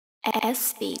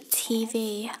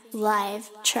SBTV live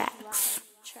tracks.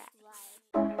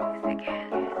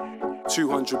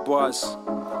 200 bars,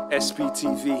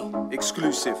 SBTV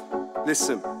exclusive.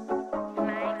 Listen.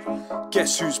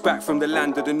 Guess who's back from the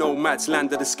land of the nomads,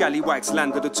 land of the scallywags,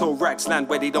 land of the toe rags, land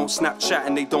where they don't Snapchat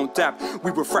and they don't dab.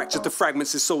 We were fractured to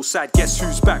fragments, it's so sad. Guess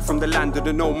who's back from the land of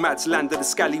the nomads, land of the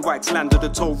scallywags, land of the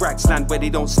toe rags, land where they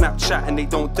don't Snapchat and they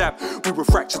don't dab. We were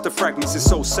fractured to fragments, it's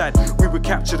so sad. We were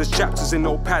captured as chapters in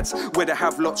notepads, where the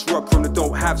have-lots robbed from the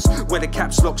don't-haves, where the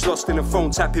caps locks lost in a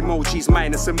phone tap, emojis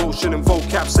minus emotion and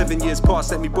vocab. 7 years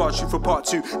past, let me barge you for part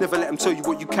 2. Never let them tell you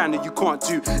what you can and you can't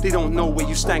do. They don't know where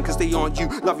you stand cause they aren't you.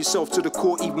 Love yourself to the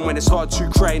core even when it's hard to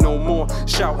cry no more.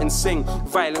 Shout and sing,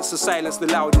 violence or silence the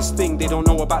loudest thing. They don't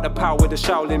know about the power the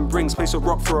Shaolin brings. Place a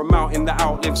rock for a mountain that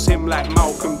outlives him like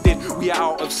Malcolm did. We are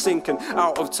out of sync and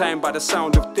out of time by the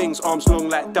sound of things. Arms long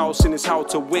like Dowson is how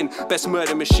to win. Best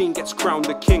murder machine gets crowned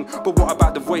the king. But what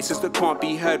about the voices that can't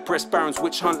be heard? Press barons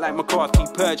witch hunt like McCarthy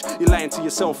purge. You're lying to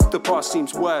yourself, the past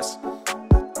seems worse.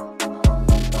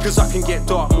 Cause I can get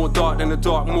dark, more dark than a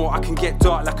dark moor. I can get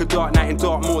dark like a dark night in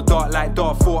dark, more dark like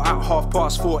Darfur at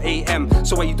 4:30 AM.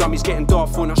 So why you dummies getting dark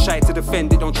for? Not shy to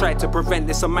defend it, don't try to prevent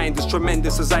this. A mind is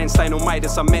tremendous as Einstein or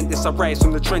Midas. I meant this, I rise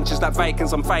from the trenches like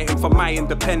Vikings. I'm fighting for my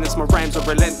independence. My rhymes are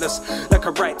relentless, like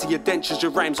a right to your dentures. Your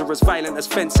rhymes are as violent as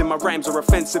fencing. My rhymes are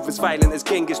offensive, as violent as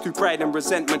Genghis through pride and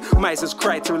resentment. Misers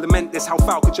cry to lament this. How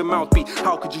foul could your mouth be?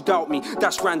 How could you doubt me?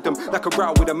 That's random, like a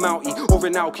row with a Mountie or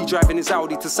an Lowkey driving his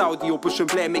Audi to Saudi, or Bush and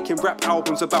Blair making rap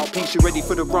albums about peace. You ready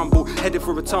for the rumble, headed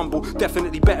for a tumble.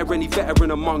 Definitely better any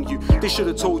veteran among you. They should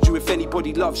have told you if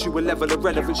anybody loves you, a level of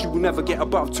relevance you will never get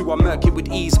above to. I murk it with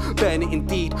ease, burn it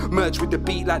indeed, merge with the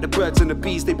beat like the birds and the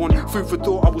bees. They want food for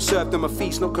thought, I will serve them a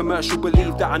feast, not commercial.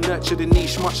 Believe that I nurture the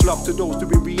niche. Much love to those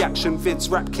doing reaction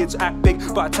vids. Rap kids act big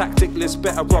but a tacticless,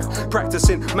 better off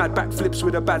practicing mad backflips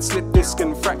with a bad slip disc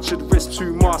and fractured wrists.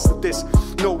 Who mastered this?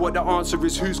 Know what the answer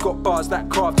is. Who's got bars that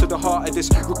carve to the heart of this?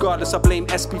 Regardless, I blame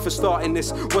SP for starting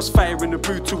this. What's fire in the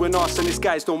brew to an arsonist?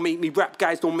 Guys don't make me rap,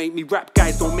 guys don't make me rap,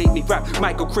 guys don't make me rap.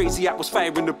 Might go crazy at what's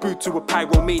fire in the brew to a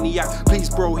pyromaniac. Please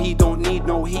bro, he don't need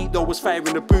no heat though. Was fire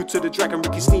in the brew to the dragon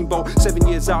Ricky Steamboat. 7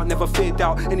 years out, never feared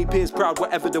out. Any peers proud,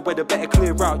 whatever the weather, better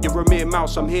clear out. You're a mere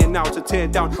mouse, I'm here now to tear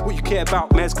down what you care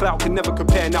about. Mayor's clout can never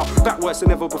compare now. Back worse than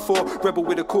ever before. Rebel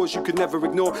with a cause you could never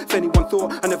ignore. If anyone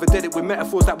thought I never did it with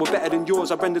metaphors that were better than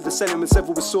yours, I rendered the sentiments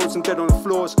several with swords and dead on the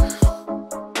floors.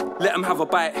 Let them have a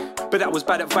bite, but that was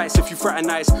bad advice if you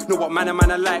fraternize. Know what man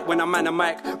I like when I'm man a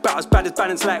mic. About as bad as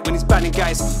Bannon's like when he's banning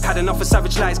guys. Had enough of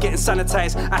savage lies getting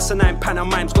sanitized. Asinine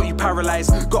pantomimes got you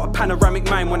paralyzed. Got a panoramic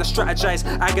mind when I strategize.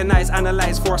 Agonize,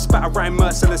 analyze for a spat of rhyme.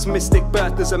 Merciless mystic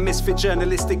birth as a misfit.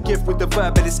 Journalistic gift with the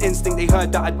verbalist instinct. They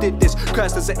heard that I did this.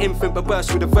 Cursed as an infant but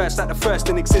burst with a verse like the first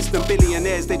in existence.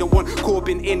 Billionaires, they don't want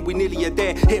Corbyn in. We nearly are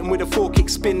there. Hit him with a 4-kick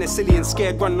spin. They're silly and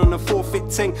scared, running on a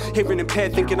forfeit ting. Hearing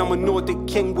impaired, thinking I'm a Nordic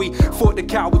king. We fought the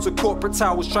cowards of corporate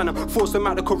towers, trying to force them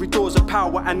out the corridors of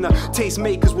power. And the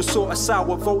tastemakers were sort of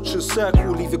sour. Vultures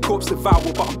circle, leave your corpse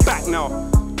devoured. But I'm back now.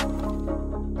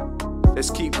 Let's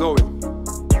keep going.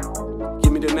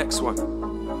 Give me the next one.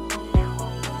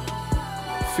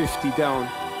 50 down.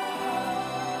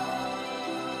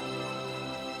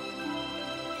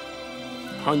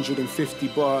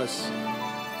 $150 bars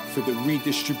for the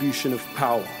redistribution of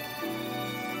power.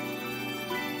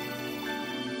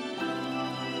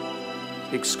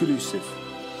 Exclusive.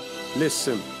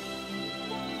 Listen.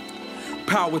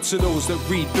 Power to those that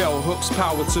read bell hooks,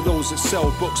 power to those that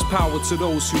sell books, power to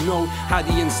those who know how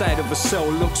the inside of a cell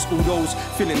looks. All those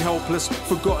feeling helpless,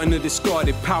 forgotten or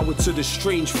discarded. Power to the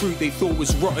strange fruit they thought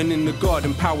was rotten in the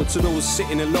garden. Power to those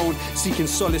sitting alone, seeking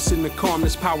solace in the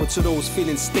calmness. Power to those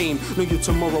feeling stained, know your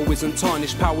tomorrow isn't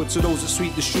tarnished. Power to those that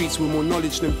sweep the streets with more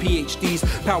knowledge than PhDs.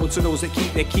 Power to those that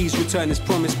keep their keys, return as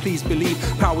promised, please believe.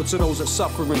 Power to those that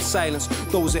suffer in silence,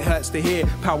 those it hurts to hear.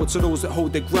 Power to those that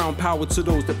hold their ground, power to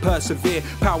those that persevere.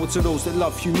 Power to those that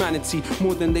love humanity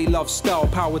more than they love style.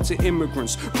 Power to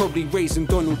immigrants, probably raising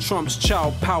Donald Trump's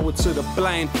child. Power to the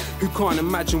blind who can't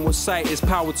imagine what sight is.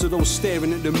 Power to those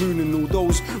staring at the moon and all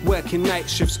those working night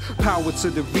shifts. Power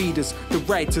to the readers, the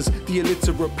writers, the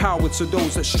illiterate. Power to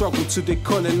those that struggle to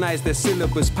decolonize their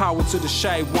syllabus. Power to the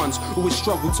shy ones who always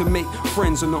struggle to make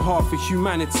friends on the half of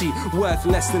humanity worth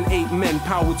less than 8 men.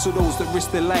 Power to those that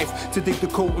risk their life to dig the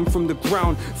coltan from the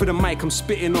ground for the mic I'm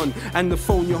spitting on and the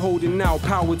phone you're holding now. Now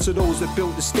power to those that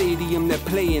built the stadium they're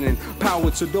playing in.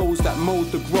 Power to those that mowed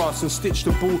the grass and stitched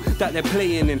the ball that they're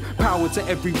playing in. Power to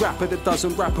every rapper that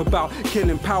doesn't rap about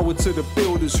killing. Power to the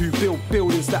builders who built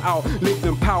buildings that outlived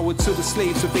them. Power to the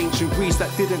slaves of ancient Greece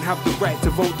that didn't have the right to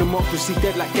vote. Democracy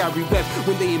dead like Gary Webb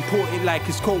when they import it like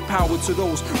it's cold. Power to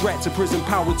those right to prison.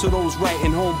 Power to those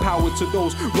writing home. Power to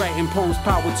those writing poems.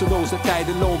 Power to those that died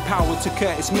alone. Power to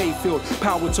Curtis Mayfield.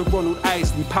 Power to Ronald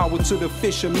Isley. Power to the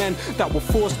fishermen that were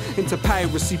forced into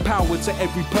piracy. Power to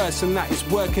every person that is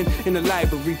working in a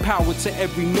library. Power to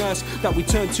every nurse that we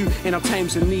turn to in our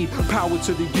times of need. Power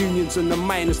to the unions and the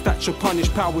miners that should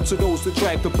punish. Power to those that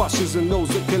drive the buses and those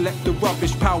that collect the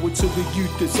rubbish. Power to the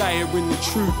youth desiring the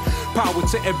truth. Power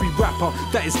to every rapper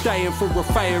that is dying for a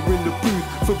fire in the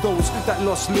booth. For those that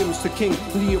lost limbs to King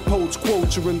Leopold's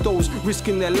quota, and those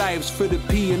risking their lives for the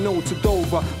P&O to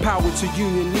Dover. Power to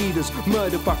union leaders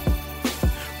murdered by.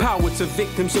 Power to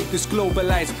victims of this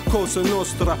globalized Cosa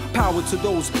Nostra. Power to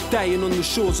those dying on the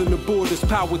shores and the borders.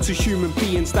 Power to human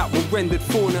beings that were rendered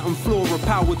fauna and flora.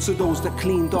 Power to those that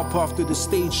cleaned up after the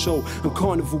stage show and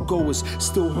carnival goers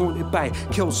still haunted by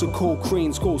Kelso Cole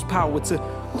Crane's ghost. Power to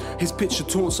his picture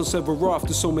taunts us ever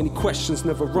after so many questions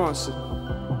never answered.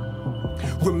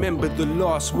 Remember the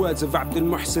last words of عبد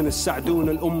المحسن السعدون.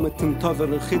 الأمة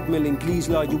تنتظر الخدمة الإنجليز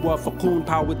لا يوافقون.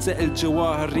 Power to El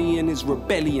Jawahiri and his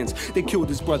rebellions. They killed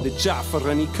his brother Ja'far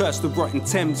and he cursed the rotten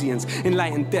Thamesians.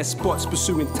 Enlightened despots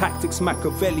pursuing tactics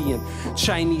Machiavellian.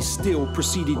 Chinese steel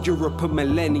preceded Europe a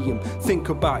millennium. Think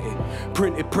about it.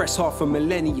 Printed press half a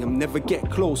millennium. Never get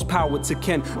close. Power to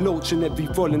Ken Loach and every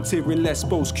volunteer in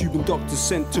Lesbos. Cuban doctors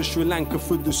sent to Sri Lanka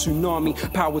for the tsunami.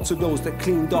 Power to those that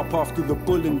cleaned up after the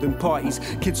Bullingdon parties.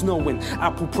 Kids knowing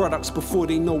Apple products before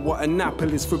they know what an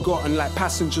apple is. Forgotten like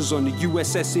passengers on the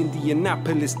USS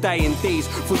Indianapolis. Dying days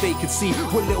before they could see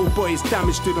what little boys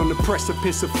damaged it on the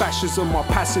precipice of fascism. Our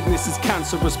passiveness is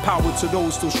cancerous. Power to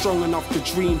those still strong enough to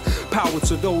dream. Power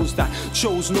to those that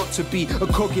chose not to be a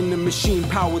cog in the machine.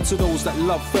 Power to those that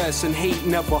love first and hate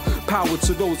never. Power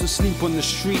to those that sleep on the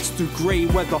streets through grey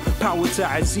weather. Power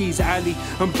to Aziz Ali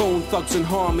and Bone Thugs and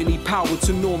Harmony. Power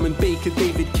to Norman Baker,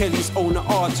 David Kelly's owner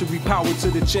artery. Power to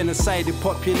the genocided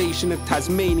population of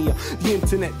Tasmania. The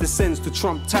internet descends to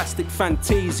Trump-tastic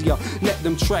fantasia. Let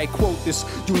them try quote this.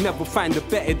 You'll never find a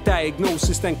better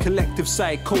diagnosis than collective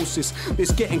psychosis.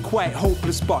 It's getting quite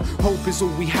hopeless, but hope is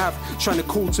all we have. Trying to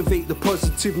cultivate the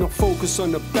positive, not focus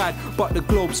on the bad. But the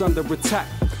globe's under attack.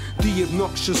 The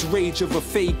obnoxious rage of a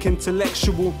fake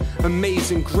intellectual.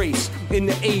 Amazing grace in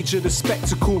the age of the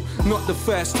spectacle. Not the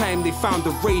first time they found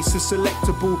a race is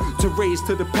selectable to raise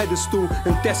to the pedestal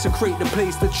and desecrate the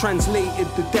place that translated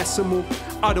the decimal.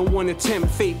 I don't want to tempt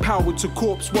fate. Power to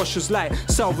corpse washers like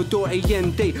Salvador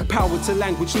Allende. Power to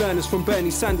language learners from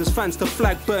Bernie Sanders fans to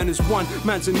flag burners. One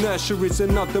man's inertia is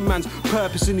another man's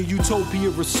purpose. In the utopia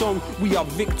of song we are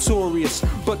victorious,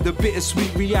 but the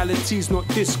bittersweet reality's not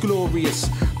this glorious.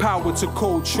 Power to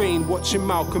Coltrane watching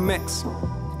Malcolm X.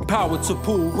 Power to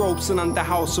Paul Robeson under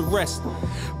house arrest.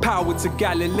 Power to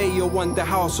Galileo under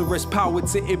house arrest. Power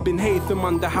to Ibn Haytham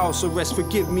under house arrest.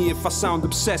 Forgive me if I sound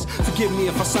obsessed. Forgive me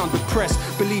if I sound depressed.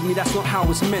 Believe me, that's not how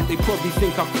it's meant. They probably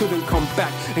think I couldn't come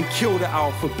back and kill the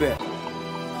alphabet.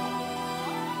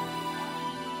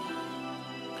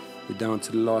 We're down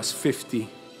to the last 50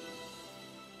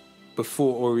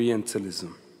 before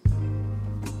Orientalism.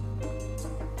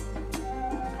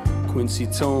 Quincy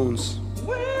Tones.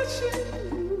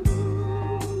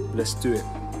 Let's do it.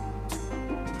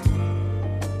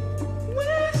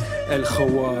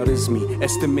 El-Khwarizmi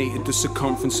estimated the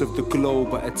circumference of the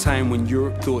globe at a time when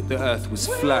Europe thought the earth was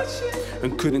flat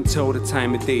and couldn't tell the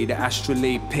time of day. The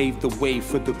astrolabe paved the way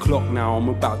for the clock. Now I'm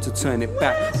about to turn it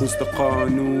back. Was the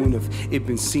Qanun of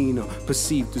Ibn Sina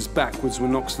perceived as backwards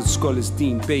when Oxford scholars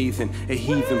deemed bathing a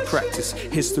heathen practice?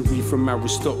 History from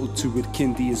Aristotle to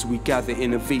Al-Kindi as we gather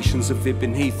innovations of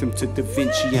Ibn Haytham to Da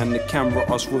Vinci and the camera.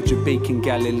 Us Roger Bacon,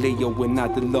 Galileo and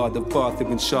Adelaide of Bath,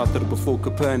 Ibn Chartres before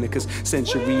Copernicus.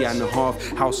 Century and a half,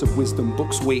 House of Wisdom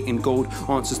books weight in gold,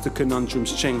 answers to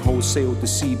conundrums. Cheng Ho sailed the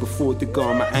sea before the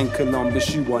Gama and Columbus.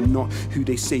 You are not who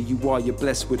they say you are, you're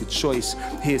blessed with a choice.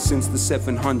 Here since the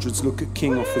 700s, look at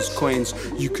King Offa's coins.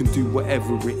 You can do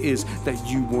whatever it is that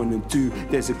you want to do.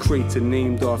 There's a crater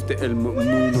named after El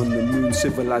Ma'mun on the moon.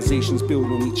 Civilizations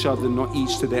build on each other, not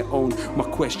each to their own. My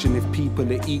question, if people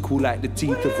are equal like the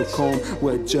teeth of a comb.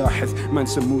 Where Jahith,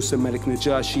 Mansa Musa, Malik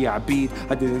Najashi, Abid.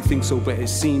 I didn't think so, but it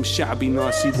seems Sha'bi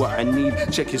Nasi wa what I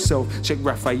need. Check yourself, check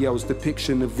Raphael's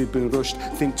depiction of Ibn Rushd.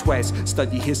 Think twice,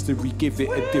 study history, give it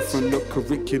a different look.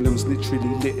 Curriculum's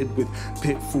literally littered with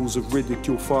pitfalls of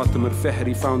ridicule. Fatima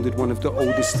al-Fahri founded one of the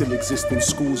oldest still existing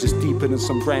schools. It's deeper than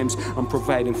some rhymes I'm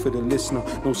providing for the listener.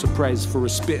 No surprise for a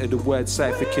spitter, the word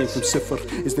cipher came from Sifr.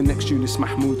 Is the next Yunus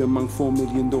Mahmoud among 4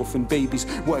 million orphan babies?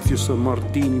 What if your son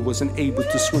Mardini wasn't able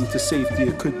to swim to safety?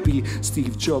 It could be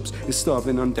Steve Jobs is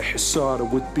starving under Hisar. It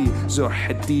would be Zor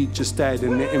Hadid just died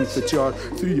in the Infajar.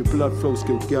 Through your blood flows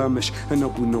Gilgamesh and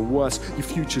Abu Nawas. Your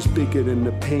future's bigger than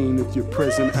the pain of your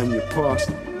present and your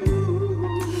past.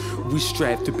 We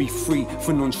strive to be free,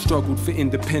 for none struggled for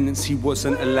independence. He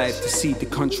wasn't alive to see the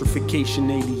countrification,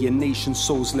 alienation,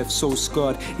 souls left so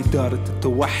scarred. Idarat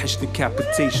al-Tawahish,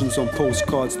 decapitations on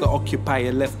postcards. The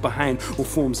occupier left behind all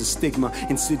forms of stigma.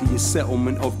 Insidious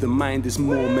settlement of the mind is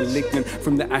more malignant.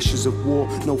 From the ashes of war,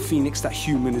 no phoenix that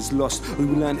human is lost. We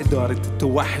learned Idarat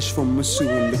al-Tawahish from Masu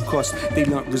and Lacoste. They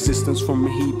learnt resistance from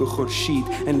Mahiba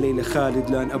Khurshid. And Layla Khalid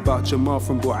learned about Jamal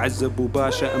from Bu'azza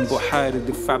Bubasha and Buharid.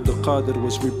 If Abdul Qadir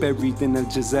was reburied in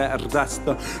Al-Jazair, that's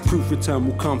the proof return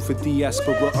will come for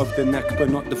diaspora of the Nakba,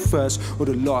 not the first or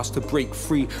the last to break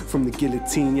free from the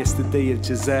guillotine. Yesterday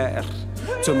Al-Jazair,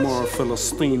 tomorrow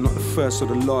Palestine, not the first or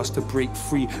the last to break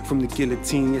free from the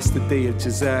guillotine. Yesterday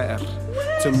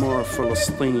Al-Jazair, tomorrow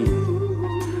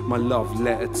Palestine. My love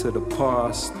letter to the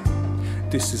past,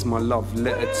 this is my love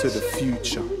letter to the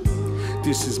future.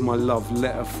 This is my love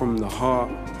letter from the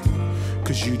heart,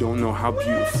 cause you don't know how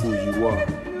beautiful you are.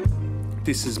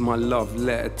 This is my love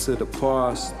letter to the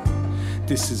past.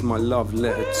 This is my love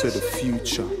letter to the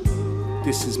future.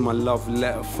 This is my love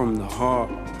letter from the heart,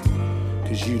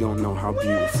 cause you don't know how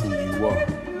beautiful you are.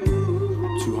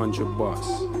 200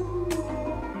 bars.